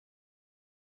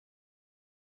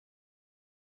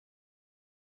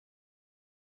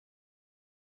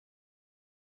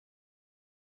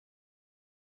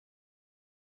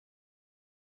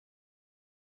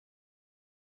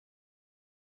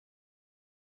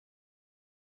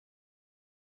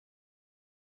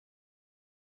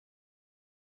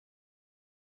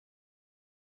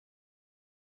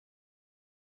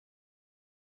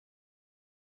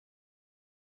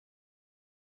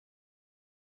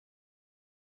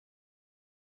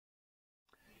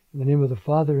In the name of the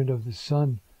Father, and of the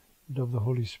Son, and of the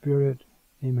Holy Spirit.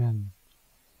 Amen.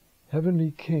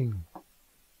 Heavenly King,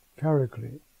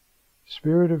 Paraclete,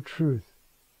 Spirit of truth,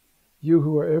 you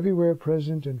who are everywhere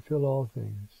present and fill all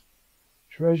things,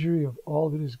 treasury of all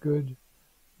that is good,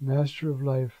 Master of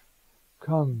life,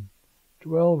 come,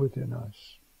 dwell within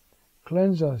us,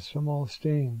 cleanse us from all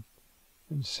stain,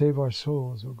 and save our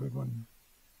souls, O good one.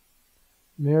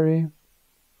 Mary,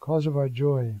 cause of our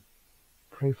joy,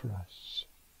 pray for us.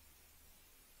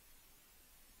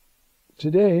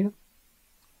 Today,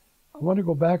 I want to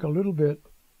go back a little bit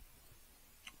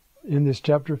in this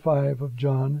chapter 5 of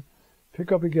John,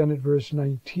 pick up again at verse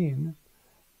 19,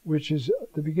 which is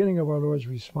the beginning of our Lord's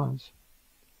response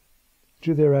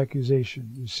to their accusation.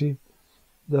 You see,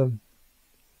 the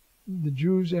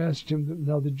Jews asked him,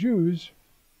 now the Jews,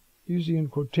 usually in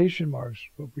quotation marks,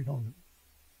 but we don't,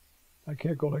 I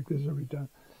can't go like this every time.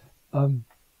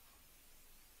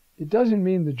 It doesn't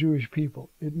mean the Jewish people.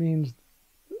 It means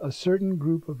a certain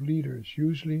group of leaders,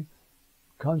 usually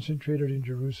concentrated in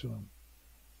Jerusalem,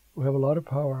 who have a lot of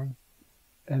power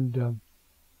and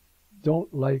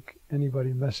don't like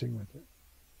anybody messing with it.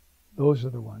 Those are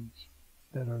the ones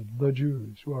that are the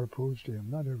Jews who are opposed to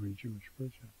him. Not every Jewish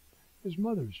person. His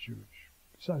mother's Jewish,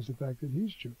 besides the fact that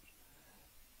he's Jewish.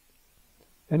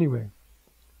 Anyway,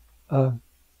 the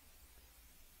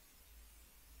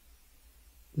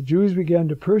Jews began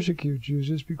to persecute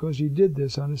Jesus because he did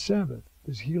this on a Sabbath,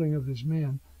 this healing of this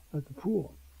man at the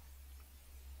pool.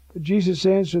 But Jesus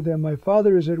answered them, my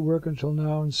Father is at work until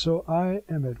now, and so I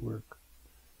am at work.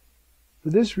 For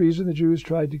this reason the Jews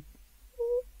tried to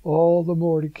all the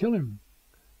more to kill him,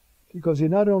 because he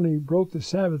not only broke the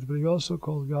Sabbath, but he also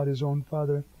called God his own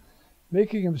Father,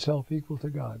 making himself equal to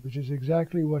God, which is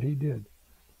exactly what he did.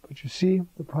 But you see,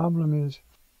 the problem is,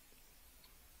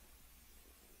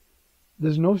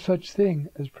 there's no such thing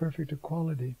as perfect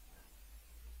equality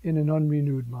in an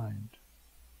unrenewed mind.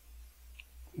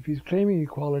 If he's claiming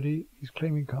equality, he's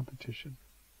claiming competition.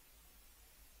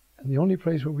 And the only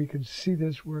place where we can see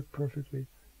this work perfectly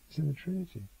is in the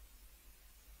Trinity.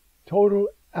 Total,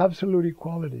 absolute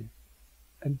equality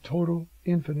and total,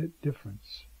 infinite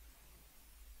difference.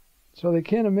 So they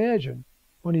can't imagine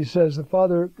when he says the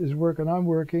Father is working, I'm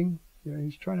working,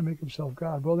 he's trying to make himself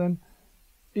God. Well then,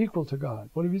 equal to God.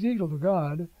 Well, if he's equal to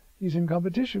God, he's in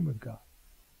competition with God.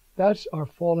 That's our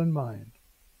fallen mind.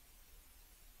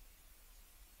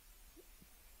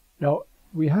 Now,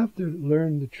 we have to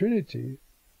learn the Trinity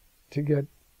to get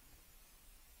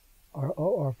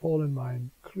our fallen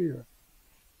mind clear.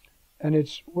 And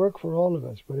it's work for all of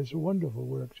us, but it's a wonderful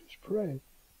work. Just pray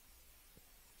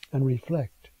and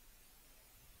reflect.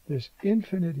 There's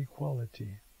infinite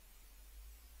equality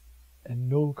and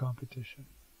no competition.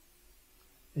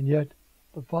 And yet,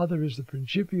 the Father is the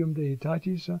principium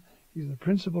Deitatis, he's the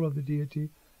principle of the deity.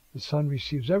 The Son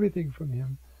receives everything from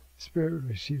him. The Spirit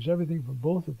receives everything from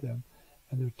both of them,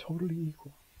 and they're totally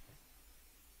equal.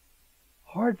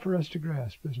 Hard for us to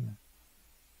grasp, isn't it?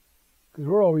 Because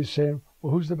we're always saying,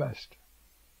 well, who's the best?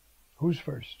 Who's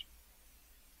first?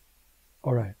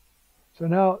 All right. So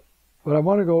now, what I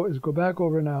want to go back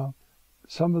over now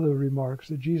some of the remarks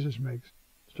that Jesus makes,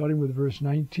 starting with verse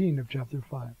 19 of chapter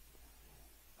 5.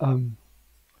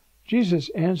 Jesus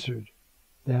answered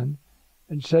then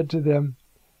and said to them,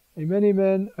 Amen,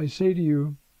 amen, I say to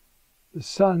you, the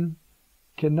Son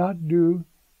cannot do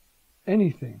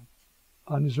anything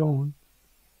on his own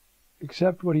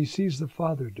except what he sees the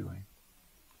Father doing.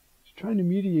 He's trying to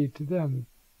mediate to them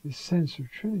this sense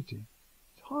of Trinity.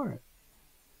 It's hard.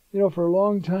 For a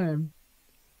long time,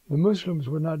 the Muslims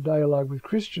would not dialogue with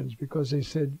Christians because they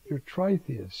said, you're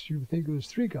tritheists, you think there's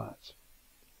three gods.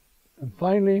 And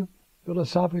finally,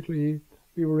 philosophically,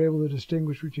 we were able to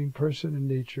distinguish between person and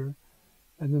nature,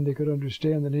 and then they could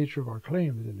understand the nature of our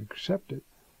claim and then accept it.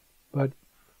 And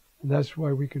that's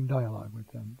why we can dialogue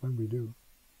with them when we do.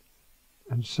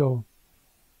 And so,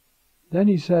 then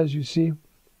he says, you see,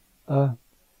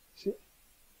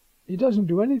 he doesn't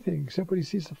do anything except what he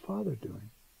sees the Father doing.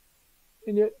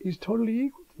 And yet, he's totally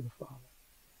equal to the Father.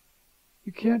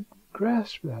 You can't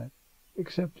grasp that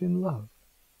except in love.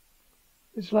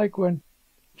 It's like when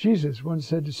Jesus once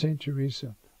said to St.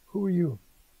 Teresa, who are you?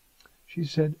 She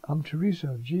said, I'm Teresa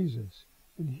of Jesus.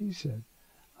 And he said,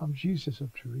 I'm Jesus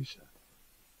of Teresa.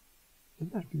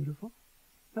 Isn't that beautiful?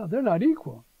 Now, they're not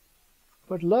equal.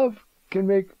 But love can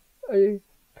make a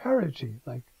parity,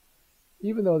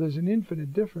 even though there's an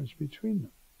infinite difference between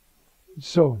them.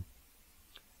 So,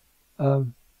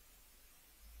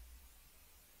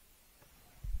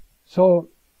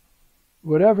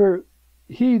 whatever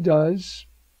he does,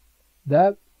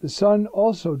 that the Son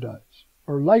also does,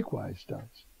 or likewise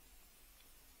does.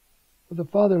 But the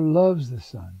Father loves the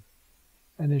Son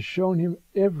and has shown him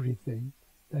everything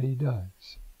that he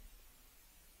does.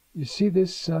 You see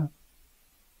this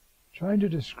trying to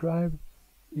describe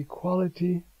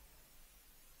equality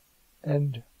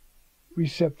and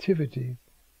receptivity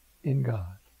in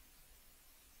God.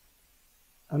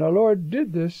 And our Lord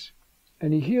did this,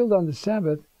 and he healed on the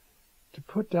Sabbath to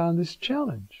put down this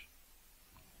challenge.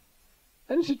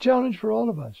 And it's a challenge for all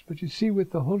of us. But you see,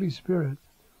 with the Holy Spirit,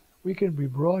 we can be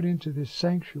brought into this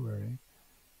sanctuary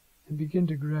and begin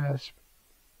to grasp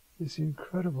this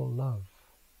incredible love,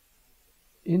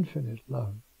 infinite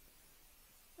love,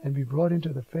 and be brought into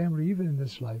the family, even in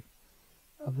this life,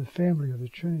 of the family of the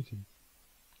Trinity,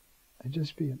 and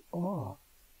just be in awe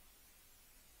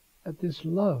at this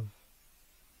love,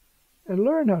 and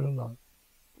learn how to love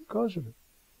because of it.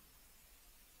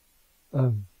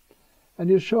 And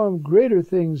he'll show him greater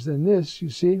things than this,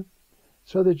 you see,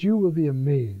 so that you will be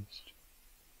amazed.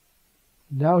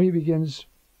 Now he begins,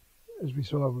 as we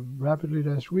saw rapidly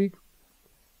last week,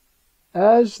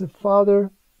 as the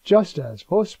Father, just as,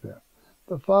 hosper,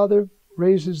 the Father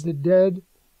raises the dead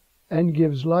and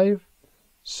gives life,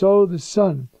 so the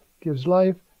Son gives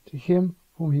life to him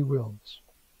whom he wills.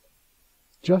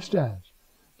 Just as.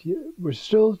 We're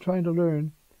still trying to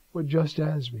learn what just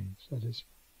as means. That is,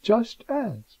 just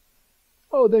as.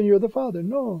 Oh, then you're the Father.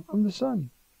 No, I'm the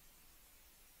Son.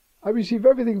 I receive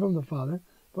everything from the Father,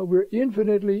 but we're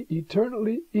infinitely,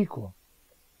 eternally equal.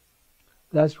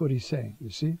 That's what he's saying, you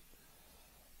see.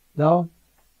 Now,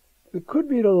 there could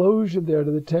be an allusion there to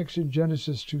the text in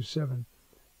Genesis 2:7,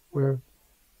 where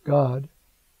God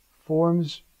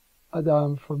forms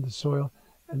Adam from the soil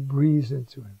and breathes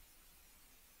into him.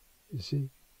 You see,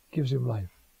 gives him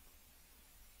life.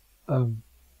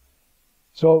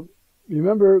 So,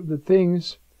 remember the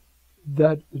things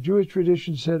that the Jewish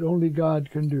tradition said only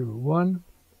God can do. One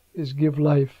is give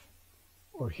life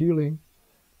or healing,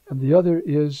 and the other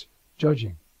is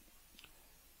judging.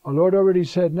 Our Lord already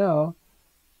said now,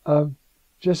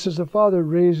 just as the Father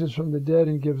raises from the dead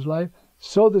and gives life,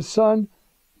 so the Son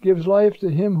gives life to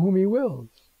him whom he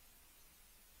wills.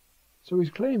 So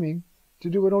he's claiming to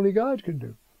do what only God can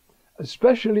do,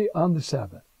 especially on the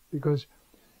Sabbath, because,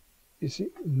 you see,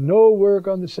 no work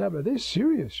on the Sabbath. They're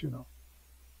serious, you know.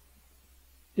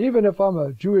 Even if I'm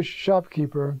a Jewish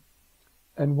shopkeeper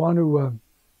and want to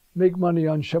make money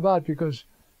on Shabbat, because,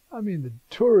 I mean, the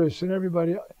tourists and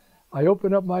everybody, I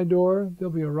open up my door,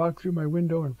 there'll be a rock through my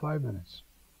window in 5 minutes.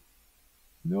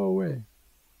 No way.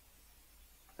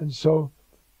 And so,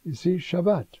 you see,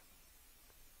 Shabbat.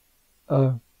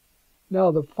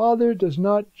 Now, the Father does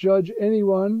not judge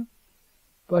anyone,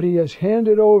 but he has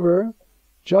handed over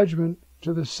judgment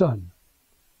to the Son.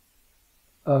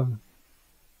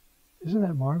 Isn't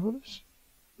that marvelous?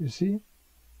 You see?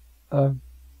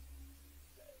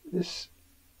 This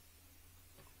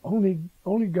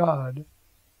only God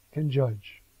can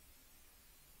judge.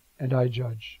 And I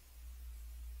judge.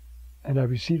 And I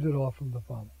received it all from the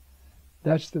Father.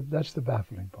 That's the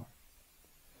baffling part.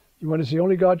 You want to say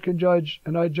only God can judge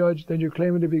and I judge, then you're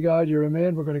claiming to be God, you're a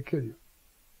man, we're going to kill you.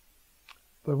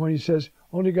 But when he says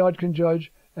only God can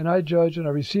judge and I judge and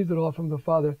I received it all from the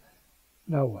Father,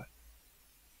 now what?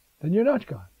 Then you're not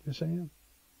God. Yes, I am.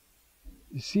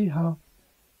 You see how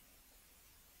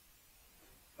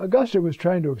Augustine was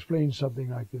trying to explain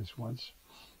something like this once,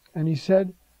 and he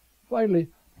said, finally,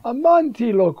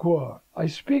 amanti loquor, I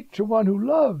speak to one who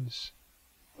loves.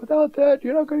 Without that,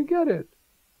 you're not going to get it.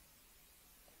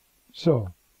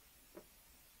 So,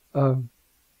 for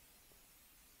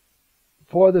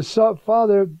the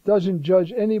Father doesn't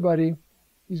judge anybody.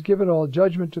 He's given all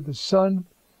judgment to the Son,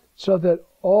 so that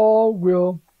all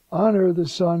will honor the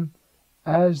Son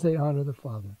as they honor the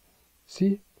Father.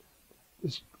 See,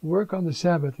 this work on the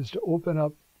Sabbath is to open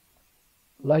up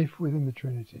life within the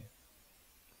Trinity.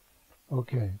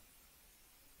 Okay.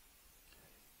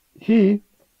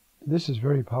 This is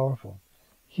very powerful.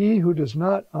 He who does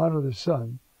not honor the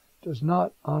Son does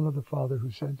not honor the Father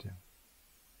who sent him.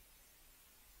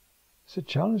 It's a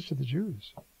challenge to the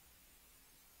Jews.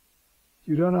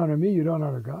 You don't honor me, you don't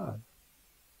honor God.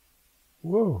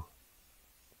 Whoa.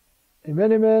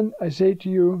 Amen, amen, I say to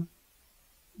you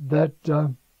that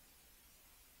the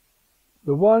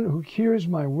one who hears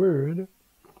my word,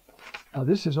 now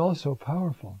this is also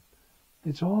powerful.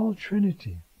 It's all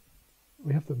Trinity.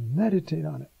 We have to meditate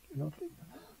on it. You know,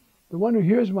 the one who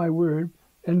hears my word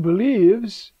and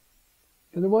believes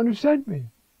in the one who sent me.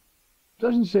 It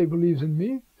doesn't say believes in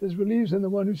me, it says believes in the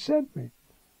one who sent me.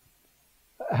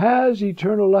 Has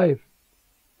eternal life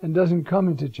and doesn't come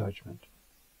into judgment.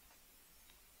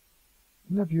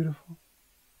 Isn't that beautiful?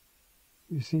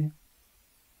 You see?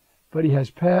 but he has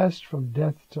passed from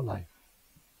death to life.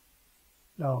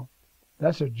 Now,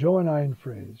 that's a Johannine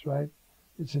phrase, right?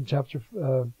 It's in chapter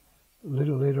a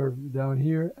little later down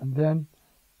here, and then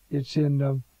it's in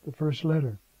the first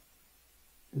letter.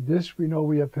 In this we know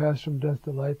we have passed from death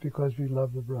to life because we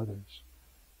love the brothers.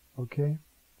 Okay?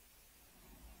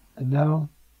 And now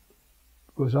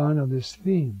it goes on this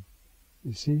theme.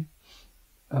 You see?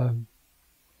 Amen,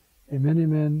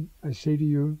 amen, I say to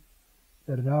you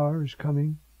that an hour is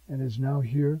coming and is now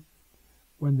here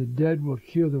when the dead will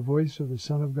hear the voice of the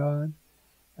Son of God,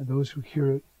 and those who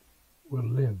hear it will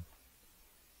live.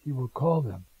 He will call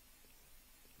them.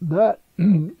 That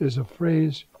is a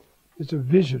phrase, it's a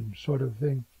vision sort of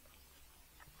thing.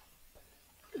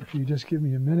 If you just give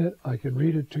me a minute, I can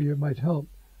read it to you. It might help.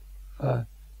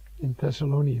 In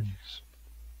Thessalonians.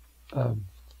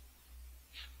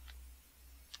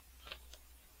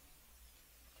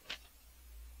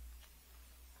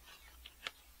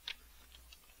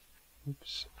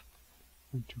 Oops,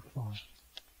 went too far.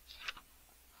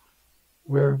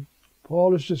 Where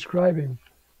Paul is describing,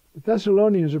 the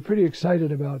Thessalonians are pretty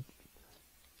excited about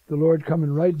the Lord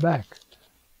coming right back.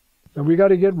 And we got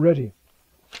to get ready.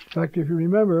 In fact, if you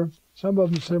remember, some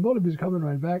of them say, well, if he's coming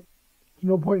right back, there's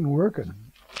no point in working.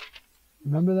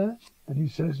 Remember that? And he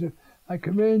says, if I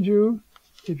command you,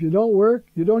 if you don't work,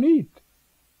 you don't eat.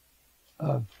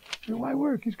 Why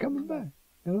work? He's coming back.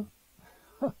 You know?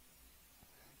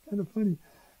 Kind of funny.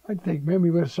 I think maybe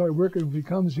we better start working. If he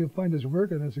comes, he'll find us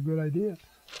working. That's a good idea.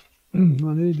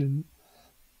 Well, they didn't.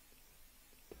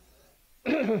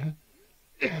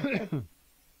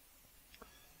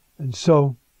 And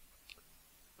so,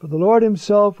 for the Lord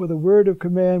himself, with a word of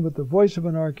command, with the voice of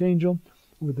an archangel,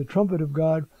 with the trumpet of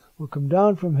God, will come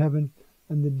down from heaven,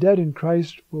 and the dead in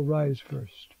Christ will rise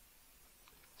first.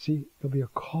 See, there'll be a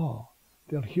call.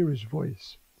 They'll hear his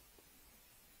voice.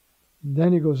 And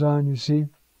then he goes on, you see.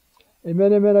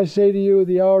 Amen, amen, I say to you,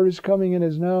 the hour is coming and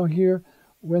is now here,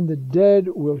 when the dead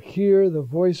will hear the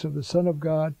voice of the Son of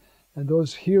God, and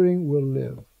those hearing will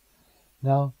live.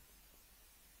 Now,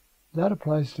 that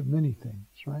applies to many things,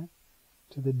 right?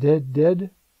 To the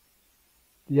dead.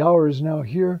 The hour is now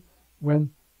here when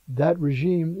that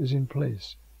regime is in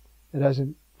place. It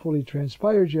hasn't fully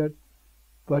transpired yet,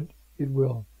 but it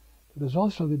will. But there's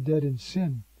also the dead in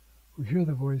sin who hear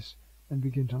the voice and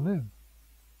begin to live.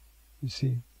 You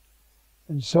see?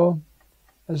 And so,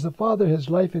 as the Father has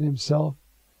life in himself,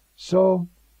 so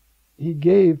he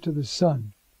gave to the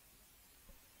Son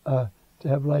to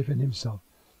have life in himself.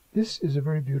 This is a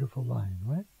very beautiful line,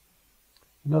 right?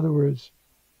 In other words,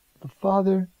 the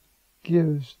Father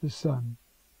gives the Son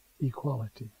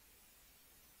equality.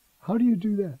 How do you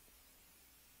do that?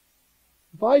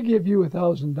 If I give you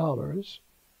 $1,000,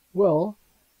 well,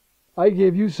 I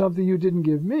gave you something you didn't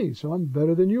give me, so I'm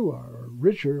better than you are, or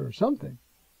richer, or something.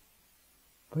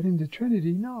 But in the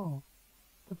Trinity, no.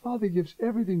 The Father gives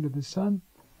everything to the Son,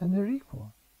 and they're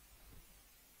equal.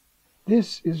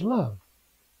 This is love.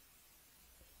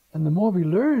 And the more we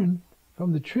learn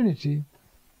from the Trinity,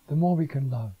 the more we can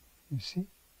love. You see?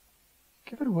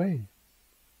 Give it away.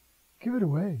 Give it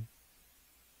away.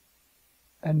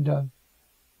 And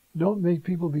don't make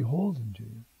people beholden to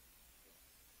you.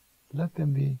 Let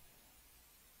them be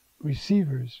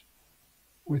receivers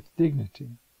with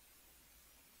dignity.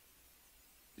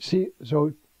 See,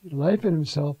 so life in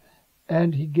himself,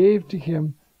 and he gave to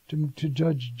him to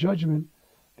judge judgment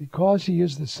because he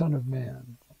is the Son of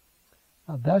Man.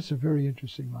 Now that's a very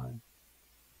interesting line.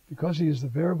 Because he is the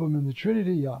Veribum in the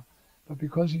Trinity, yeah, but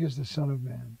because he is the Son of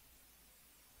Man.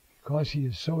 Because he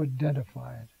is so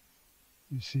identified,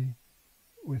 you see,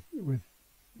 with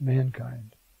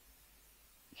mankind.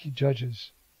 He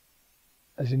judges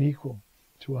as an equal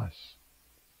to us,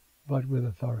 but with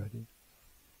authority.